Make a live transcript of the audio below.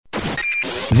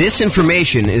This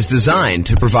information is designed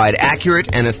to provide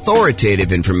accurate and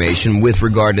authoritative information with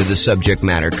regard to the subject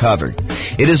matter covered.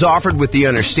 It is offered with the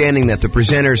understanding that the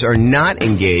presenters are not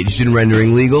engaged in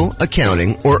rendering legal,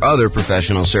 accounting, or other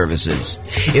professional services.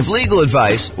 If legal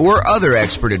advice or other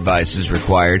expert advice is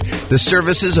required, the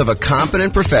services of a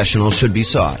competent professional should be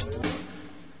sought.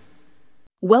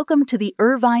 Welcome to the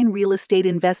Irvine Real Estate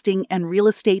Investing and Real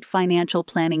Estate Financial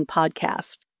Planning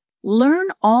Podcast. Learn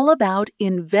all about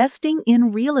investing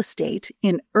in real estate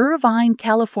in Irvine,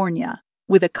 California,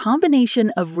 with a combination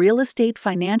of real estate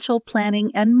financial planning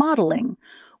and modeling,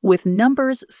 with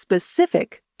numbers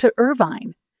specific to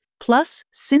Irvine, plus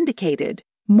syndicated,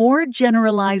 more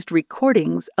generalized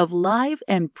recordings of live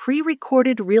and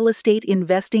pre-recorded real estate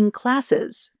investing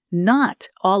classes, not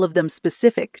all of them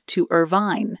specific to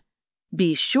Irvine.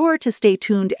 Be sure to stay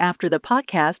tuned after the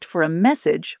podcast for a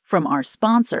message from our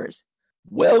sponsors.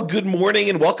 Well, good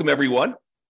morning and welcome, everyone.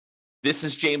 This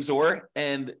is James Orr,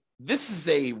 and this is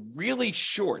a really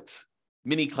short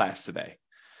mini class today.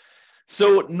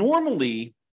 So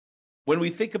normally, when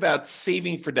we think about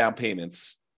saving for down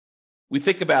payments, we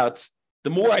think about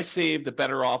the more I save, the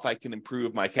better off I can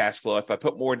improve my cash flow. If I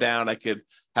put more down, I could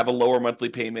have a lower monthly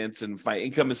payment, and if my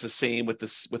income is the same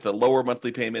with a lower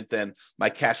monthly payment, then my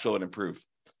cash flow would improve.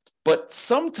 But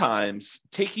sometimes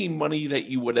taking money that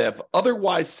you would have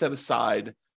otherwise set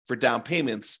aside for down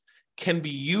payments can be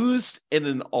used in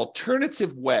an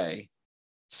alternative way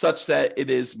such that it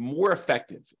is more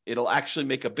effective. It'll actually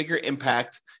make a bigger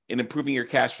impact in improving your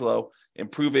cash flow,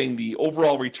 improving the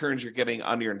overall returns you're getting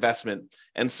on your investment.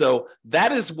 And so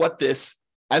that is what this,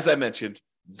 as I mentioned,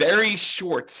 very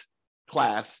short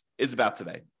class is about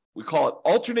today. We call it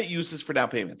alternate uses for down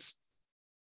payments.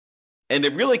 And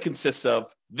it really consists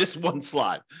of this one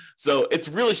slide. So it's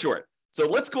really short. So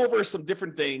let's go over some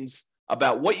different things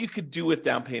about what you could do with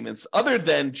down payments other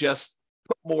than just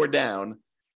put more down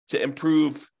to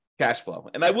improve cash flow.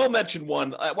 And I will mention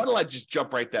one. Why don't I just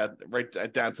jump right down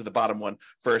to the bottom one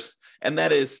first? And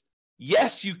that is,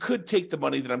 yes, you could take the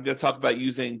money that I'm going to talk about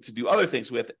using to do other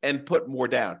things with and put more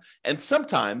down. And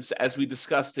sometimes, as we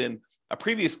discussed in a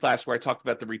previous class where I talked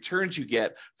about the returns you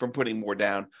get from putting more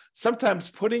down, sometimes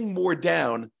putting more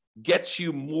down gets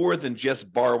you more than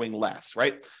just borrowing less,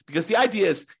 right? Because the idea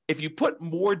is if you put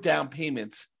more down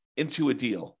payment into a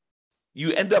deal,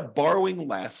 you end up borrowing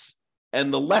less,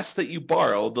 and the less that you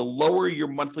borrow, the lower your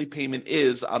monthly payment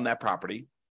is on that property.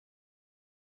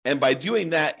 And by doing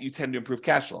that, you tend to improve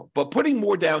cash flow. But putting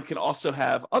more down can also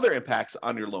have other impacts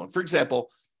on your loan. For example,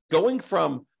 going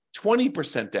from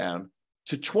 20% down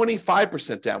to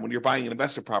 25% down when you're buying an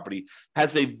investment property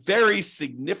has a very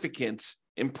significant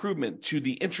improvement to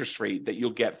the interest rate that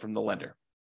you'll get from the lender.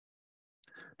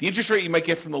 The interest rate you might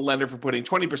get from the lender for putting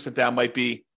 20% down might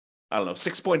be,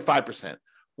 6.5%.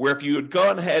 Where if you had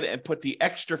gone ahead and put the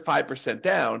extra 5%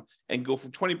 down and go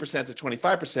from 20% to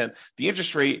 25%, the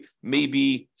interest rate may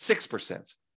be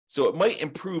 6%. So it might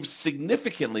improve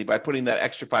significantly by putting that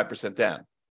extra 5% down.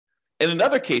 And in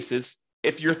other cases,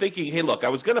 if you're thinking, hey, look, I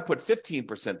was going to put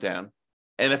 15% down,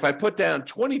 and if I put down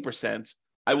 20%,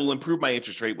 I will improve my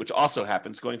interest rate, which also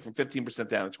happens. Going from 15%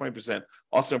 down to 20%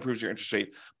 also improves your interest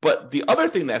rate. But the other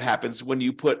thing that happens when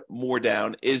you put more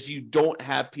down is you don't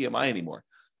have PMI anymore.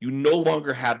 You no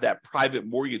longer have that private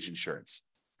mortgage insurance.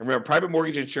 And remember, private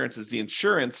mortgage insurance is the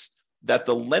insurance that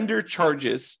the lender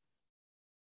charges,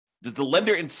 that the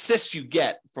lender insists you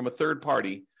get from a third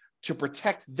party to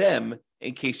protect them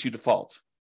in case you default.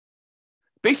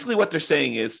 Basically, what they're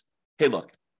saying is, hey,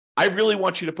 look, I really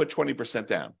want you to put 20%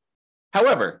 down.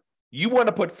 However, you want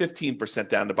to put 15%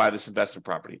 down to buy this investment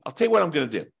property. I'll tell you what I'm going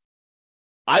to do.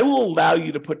 I will allow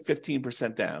you to put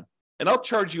 15% down, and I'll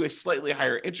charge you a slightly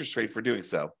higher interest rate for doing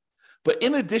so. But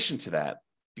in addition to that,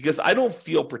 because I don't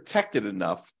feel protected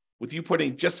enough with you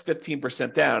putting just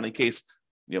 15% down in case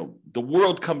the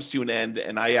world comes to an end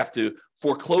and I have to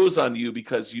foreclose on you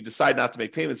because you decide not to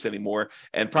make payments anymore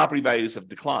and property values have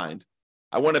declined,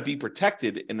 I want to be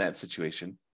protected in that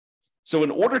situation. So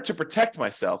in order to protect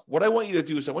myself, what I want you to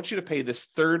do is I want you to pay this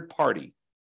third party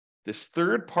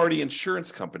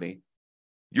insurance company.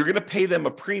 You're going to pay them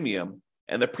a premium,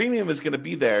 and the premium is going to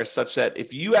be there such that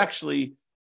if you actually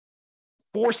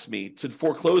force me to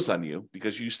foreclose on you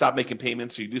because you stop making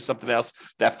payments or you do something else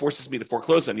that forces me to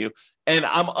foreclose on you, and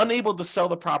I'm unable to sell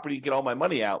the property, get all my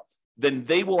money out, then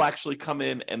they will actually come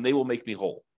in and they will make me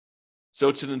whole. So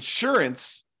it's an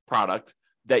insurance product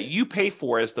that you pay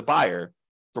for as the buyer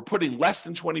for putting less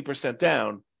than 20%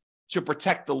 down to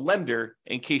protect the lender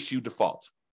in case you default.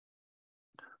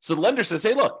 So the lender says,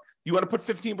 hey, look, You want to put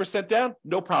 15% down?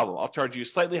 No problem. I'll charge you a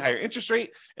slightly higher interest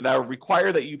rate, and I will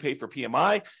require that you pay for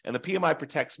PMI, and the PMI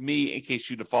protects me in case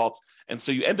you default. And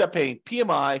so you end up paying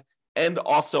PMI and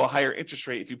also a higher interest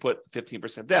rate if you put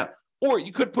 15% down. Or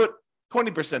you could put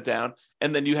 20% down,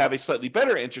 and then you have a slightly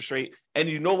better interest rate, and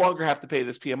you no longer have to pay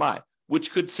this PMI,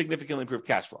 which could significantly improve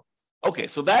cash flow. Okay,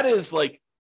 so that is like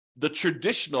the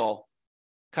traditional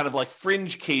kind of like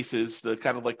fringe cases, the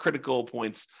kind of like critical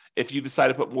points if you decide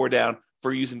to put more down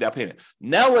for using down payment.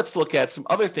 Now let's look at some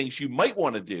other things you might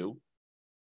want to do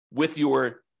with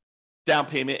your down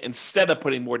payment instead of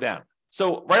putting more down.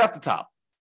 So right off the top,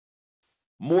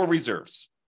 more reserves.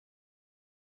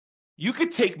 You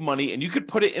could take money and you could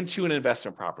put it into an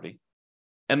investment property.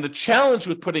 And the challenge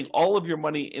with putting all of your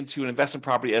money into an investment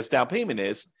property as down payment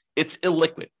is it's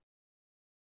illiquid.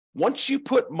 Once you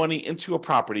put money into a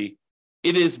property,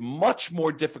 it is much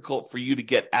more difficult for you to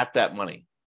get at that money.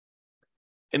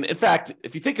 And in fact,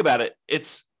 if you think about it,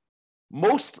 it's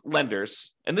most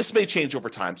lenders, and this may change over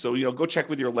time. So, go check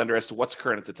with your lender as to what's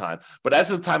current at the time. But as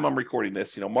of the time I'm recording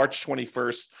this, March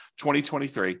 21st,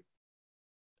 2023,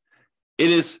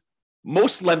 it is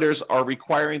most lenders are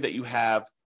requiring that you have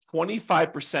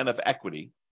 25% of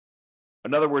equity.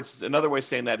 In other words, another way of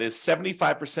saying that is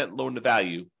 75% loan to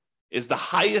value is the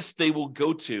highest they will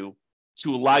go to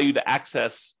allow you to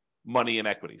access money and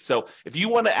equity. So if you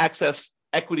want to access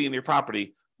equity in your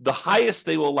property, the highest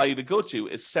they will allow you to go to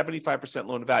is 75%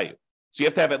 loan to value. So you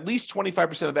have to have at least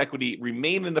 25% of equity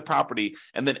remain in the property,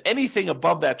 and then anything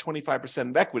above that 25%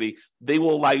 of equity, they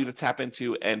will allow you to tap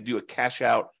into and do a cash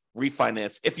out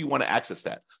refinance if you want to access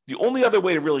that. The only other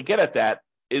way to really get at that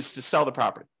is to sell the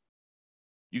property.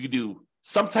 You could do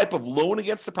some type of loan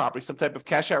against the property, some type of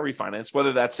cash out refinance,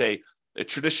 whether that's a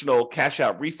traditional cash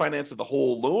out refinance of the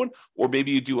whole loan, or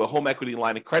maybe you do a home equity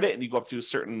line of credit and you go up to a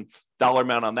certain dollar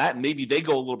amount on that, and maybe they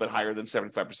go a little bit higher than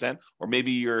 75%, or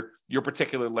maybe your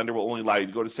particular lender will only allow you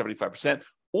to go to 75%,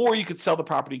 or you could sell the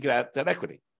property and get that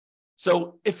equity.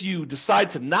 So if you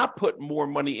decide to not put more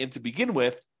money in to begin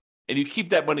with, and you keep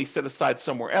that money set aside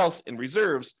somewhere else in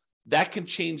reserves, that can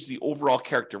change the overall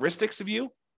characteristics of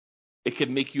you. It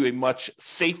can make you a much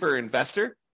safer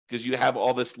investor because you have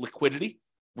all this liquidity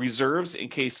reserves in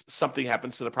case something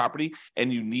happens to the property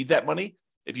and you need that money.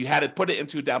 If you had to put it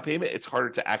into a down payment, it's harder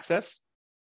to access.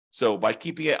 So by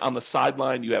keeping it on the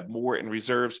sideline, you have more in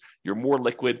reserves, you're more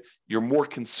liquid, you're more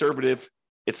conservative,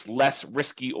 it's less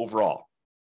risky overall.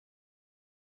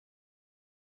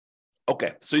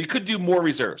 Okay, so you could do more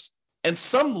reserves. And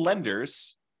some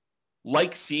lenders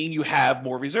like seeing you have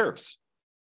more reserves.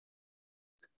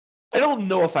 I don't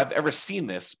know if I've ever seen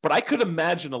this, but I could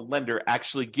imagine a lender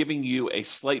actually giving you a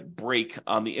slight break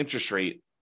on the interest rate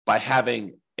by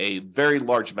having a very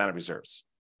large amount of reserves.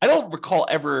 I don't recall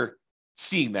ever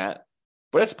seeing that,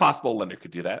 but it's possible a lender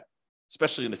could do that,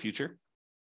 especially in the future,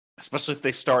 especially if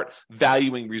they start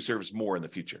valuing reserves more in the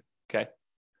future, okay?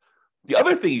 The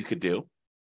other thing you could do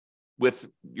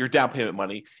with your down payment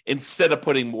money, instead of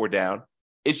putting more down,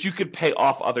 is you could pay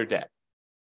off other debt.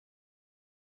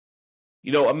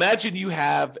 Imagine you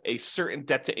have a certain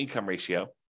debt to income ratio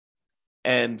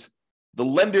and the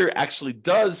lender actually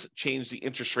does change the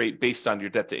interest rate based on your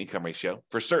debt to income ratio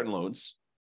for certain loans.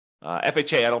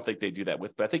 FHA, I don't think they do that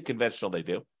with, but I think conventional they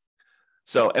do.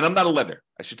 So, and I'm not a lender.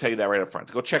 I should tell you that right up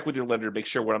front. Go check with your lender to make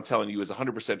sure what I'm telling you is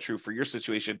 100% true for your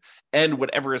situation and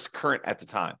whatever is current at the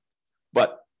time.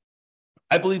 But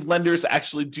I believe lenders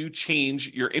actually do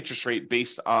change your interest rate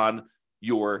based on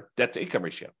your debt to income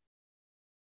ratio.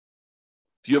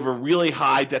 If you have a really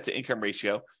high debt to income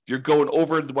ratio, if you're going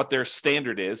over what their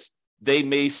standard is, they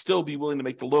may still be willing to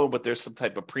make the loan, but there's some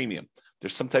type of premium.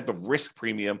 There's some type of risk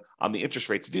premium on the interest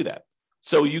rate to do that.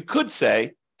 So you could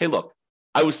say, hey, look,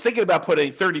 I was thinking about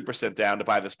putting 30% down to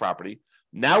buy this property.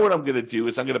 Now what I'm going to do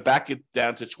is I'm going to back it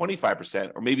down to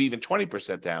 25% or maybe even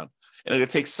 20% down. And I'm going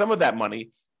to take some of that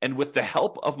money and with the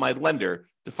help of my lender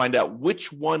to find out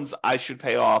which ones I should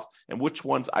pay off and which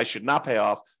ones I should not pay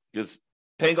off, because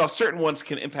paying off certain ones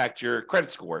can impact your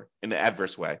credit score in an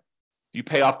adverse way. You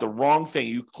pay off the wrong thing.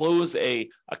 You close a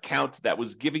account that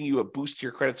was giving you a boost to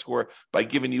your credit score by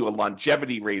giving you a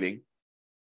longevity rating.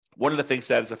 One of the things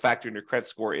that is a factor in your credit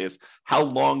score is how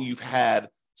long you've had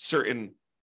certain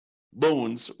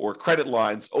loans or credit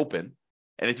lines open.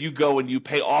 And if you go and you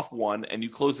pay off one and you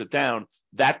close it down,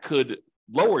 that could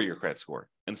lower your credit score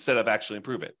instead of actually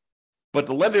improve it. But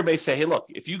the lender may say, hey, look,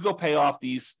 if you go pay off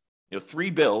these 3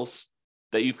 bills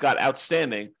that you've got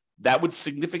outstanding, that would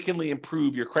significantly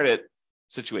improve your credit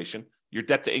situation, your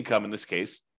debt to income in this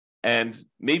case, and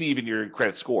maybe even your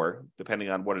credit score, depending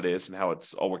on what it is and how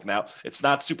it's all working out. It's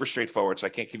not super straightforward, so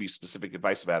I can't give you specific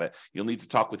advice about it. You'll need to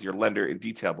talk with your lender in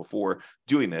detail before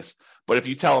doing this. But if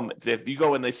you tell them, if you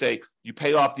go and they say, you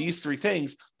pay off these 3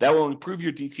 things, that will improve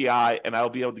your DTI and I'll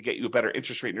be able to get you a better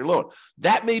interest rate in your loan.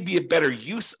 That may be a better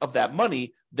use of that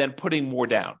money than putting more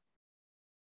down.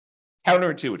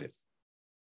 Counterintuitive.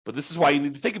 But this is why you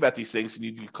need to think about these things and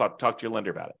you need to talk to your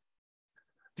lender about it.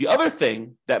 The other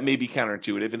thing that may be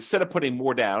counterintuitive, instead of putting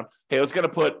more down, hey, I was going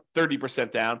to put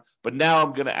 30% down, but now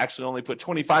I'm going to actually only put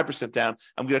 25% down.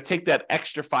 I'm going to take that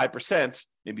extra 5%,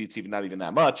 maybe it's even not even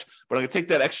that much, but I'm going to take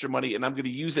that extra money and I'm going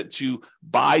to use it to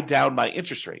buy down my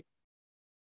interest rate.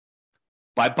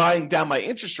 By buying down my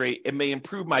interest rate, it may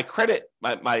improve my credit,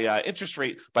 my interest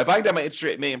rate. By buying down my interest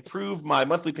rate, it may improve my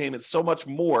monthly payments so much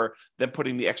more than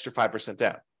putting the extra 5%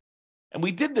 down. And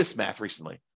we did this math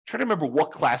recently. I'm trying to remember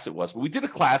what class it was, but we did a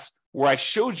class where I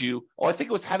showed you, I think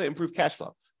it was how to improve cash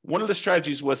flow. One of the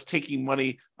strategies was taking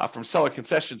money from seller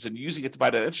concessions and using it to buy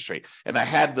down interest rate. And I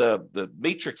had the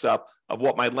matrix up of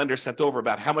what my lender sent over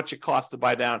about how much it costs to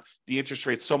buy down the interest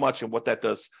rate so much and what that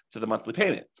does to the monthly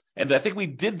payment. And I think we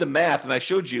did the math and I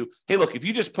showed you, hey, look, if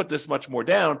you just put this much more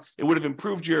down, it would have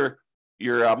improved your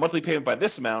monthly payment by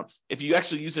this amount. If you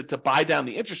actually use it to buy down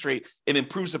the interest rate, it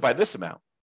improves it by this amount.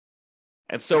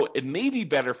 And so it may be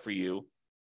better for you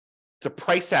to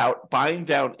price out buying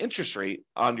down interest rate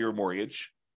on your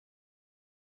mortgage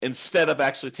instead of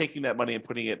actually taking that money and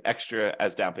putting it extra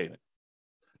as down payment.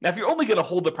 Now, if you're only going to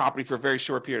hold the property for a very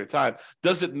short period of time,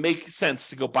 does it make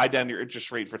sense to go buy down your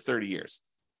interest rate for 30 years?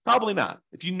 Probably not.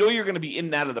 If you know you're going to be in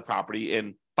and out of the property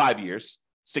in 5 years,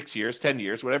 6 years, 10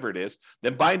 years, whatever it is,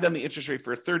 then buying down the interest rate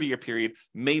for a 30-year period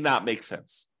may not make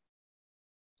sense.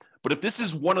 But if this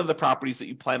is one of the properties that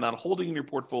you plan on holding in your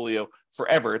portfolio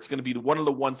forever, it's going to be one of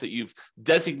the ones that you've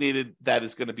designated that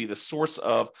is going to be the source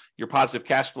of your positive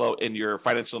cash flow in your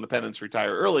financial independence,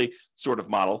 retire early sort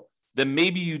of model, then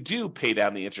maybe you do pay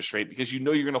down the interest rate because you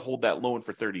know you're going to hold that loan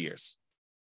for 30 years.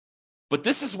 But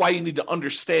this is why you need to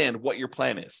understand what your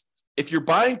plan is. If you're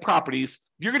buying properties,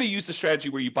 you're going to use the strategy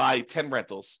where you buy 10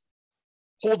 rentals,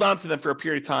 hold on to them for a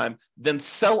period of time, then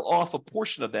sell off a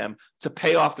portion of them to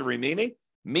pay off the remaining.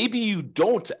 Maybe you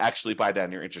don't actually buy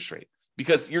down your interest rate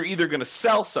because you're either going to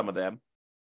sell some of them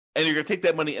and you're going to take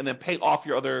that money and then pay off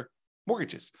your other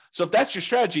mortgages. So if that's your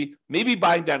strategy, maybe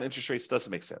buying down interest rates doesn't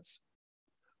make sense.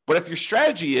 But if your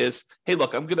strategy is, hey,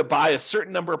 look, I'm going to buy a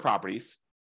certain number of properties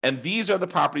and these are the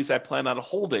properties I plan on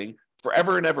holding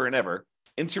forever and ever and ever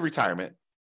into retirement,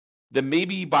 then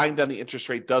maybe buying down the interest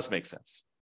rate does make sense.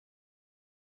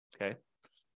 Okay.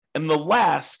 And the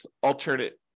last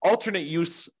alternate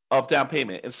use of down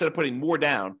payment, instead of putting more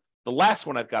down, the last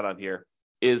one I've got on here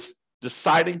is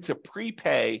deciding to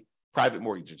prepay private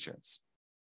mortgage insurance.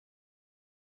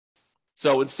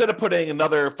 So instead of putting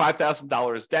another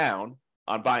 $5,000 down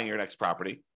on buying your next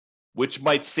property, which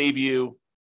might save you,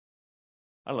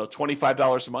 I don't know,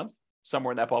 $25 a month,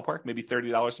 somewhere in that ballpark, maybe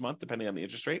 $30 a month, depending on the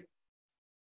interest rate,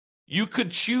 you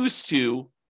could choose to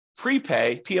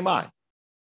prepay PMI.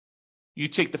 You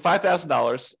take the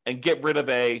 $5,000 and get rid of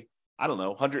a, I don't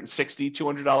know, $160,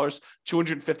 $200,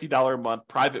 $250 a month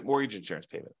private mortgage insurance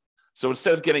payment. So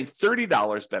instead of getting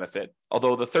 $30 benefit,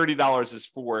 although the $30 is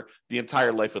for the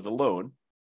entire life of the loan,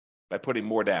 by putting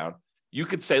more down, you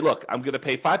could say, look, I'm going to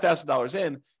pay $5,000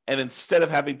 in, and instead of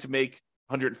having to make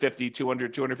 $150,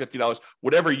 $200, $250,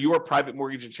 whatever your private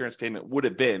mortgage insurance payment would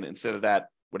have been, instead of that,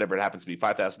 whatever it happens to be,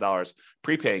 $5,000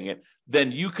 prepaying it,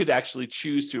 then you could actually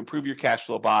choose to improve your cash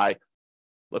flow by,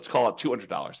 let's call it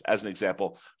 $200 as an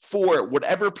example, for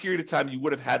whatever period of time you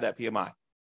would have had that PMI.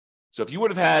 So if you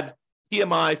would have had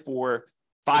PMI for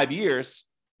 5 years,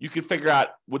 you could figure out,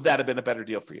 would that have been a better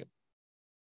deal for you?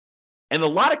 In a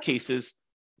lot of cases,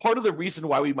 part of the reason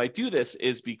why we might do this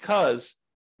is because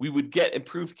we would get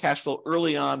improved cash flow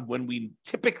early on when we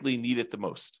typically need it the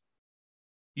most.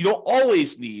 You don't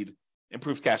always need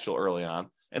improved cash flow early on.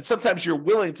 And sometimes you're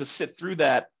willing to sit through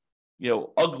that,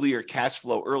 uglier cash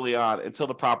flow early on until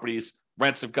the property's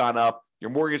rents have gone up.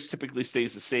 Your mortgage typically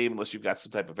stays the same unless you've got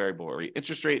some type of variable rate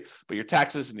interest rate, but your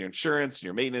taxes and your insurance, and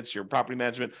your maintenance, your property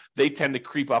management, they tend to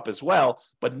creep up as well,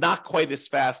 but not quite as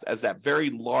fast as that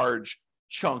very large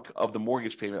chunk of the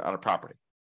mortgage payment on a property.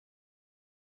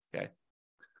 Okay.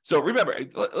 So remember,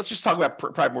 let's just talk about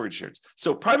private mortgage insurance.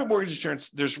 So private mortgage insurance,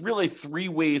 there's really 3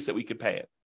 ways that we could pay it.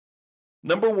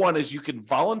 Number one is you can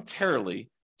voluntarily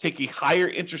take a higher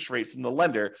interest rate from the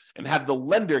lender and have the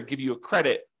lender give you a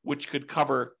credit which could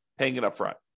cover paying it up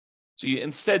front. So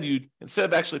instead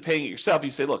of actually paying it yourself,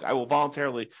 you say, look, I will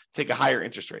voluntarily take a higher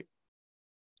interest rate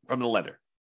from the lender.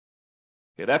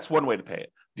 Okay, that's one way to pay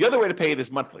it. The other way to pay it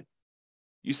is monthly.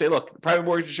 You say, look, the private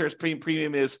mortgage insurance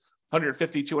premium is $150,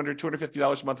 $200,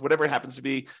 $250 a month, whatever it happens to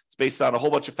be. It's based on a whole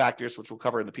bunch of factors, which we'll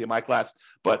cover in the PMI class.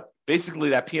 But basically,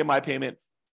 that PMI payment,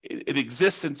 it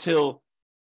exists until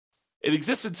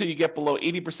you get below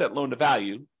 80% loan to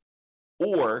value,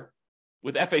 or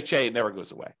with FHA, it never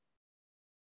goes away.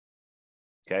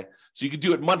 Okay, so you can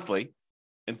do it monthly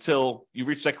until you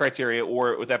reach that criteria,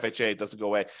 or with FHA, it doesn't go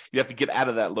away. You have to get out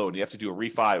of that loan. You have to do a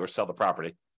refi or sell the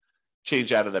property,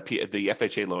 change out of the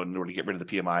FHA loan in order to get rid of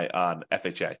the PMI on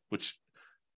FHA, which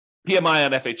PMI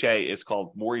on FHA is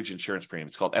called mortgage insurance premium.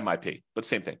 It's called MIP, but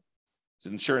same thing. It's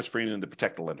an insurance premium to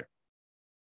protect the lender.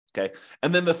 Okay,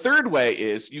 and then the third way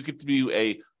is you could do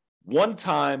a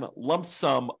one-time lump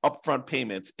sum upfront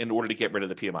payment in order to get rid of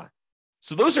the PMI.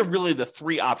 So those are really the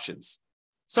three options.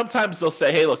 Sometimes they'll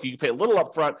say, hey, look, you can pay a little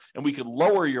upfront and we can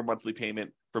lower your monthly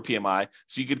payment for PMI.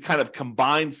 So you could kind of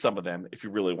combine some of them if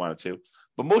you really wanted to.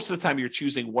 But most of the time you're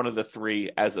choosing one of the three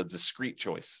as a discrete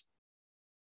choice.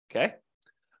 Okay.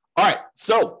 All right.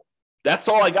 So that's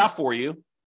all I got for you.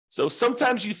 So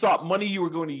sometimes you thought money you were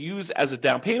going to use as a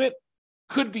down payment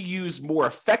could be used more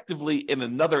effectively in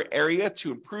another area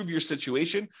to improve your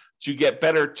situation, to get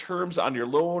better terms on your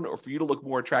loan, or for you to look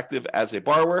more attractive as a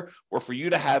borrower, or for you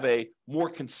to have a more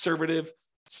conservative,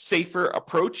 safer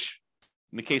approach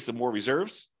in the case of more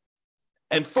reserves.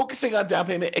 And focusing on down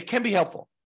payment, it can be helpful,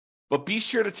 but be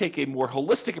sure to take a more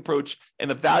holistic approach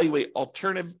and evaluate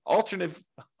alternate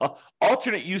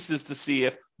uses to see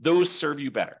if those serve you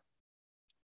better.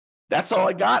 That's all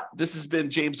I got. This has been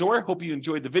James Orr. Hope you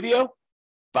enjoyed the video.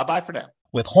 Bye-bye for now.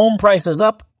 With home prices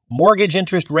up, mortgage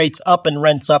interest rates up, and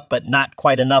rents up, but not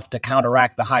quite enough to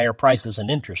counteract the higher prices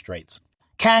and interest rates,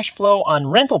 cash flow on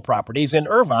rental properties in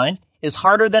Irvine is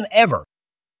harder than ever.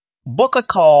 Book a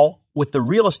call with the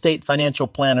Real Estate Financial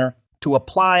Planner to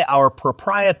apply our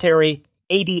proprietary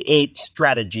 88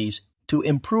 strategies to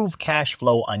improve cash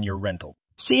flow on your rental.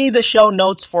 See the show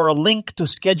notes for a link to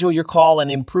schedule your call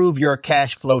and improve your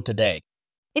cash flow today.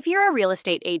 If you're a real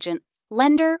estate agent,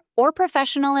 lender, or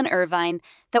professional in Irvine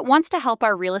that wants to help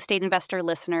our real estate investor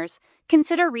listeners,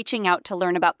 consider reaching out to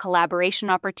learn about collaboration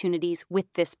opportunities with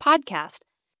this podcast.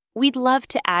 We'd love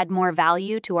to add more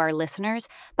value to our listeners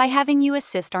by having you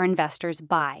assist our investors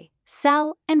buy,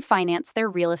 sell, and finance their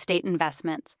real estate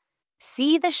investments.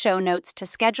 See the show notes to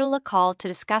schedule a call to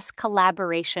discuss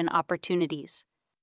collaboration opportunities.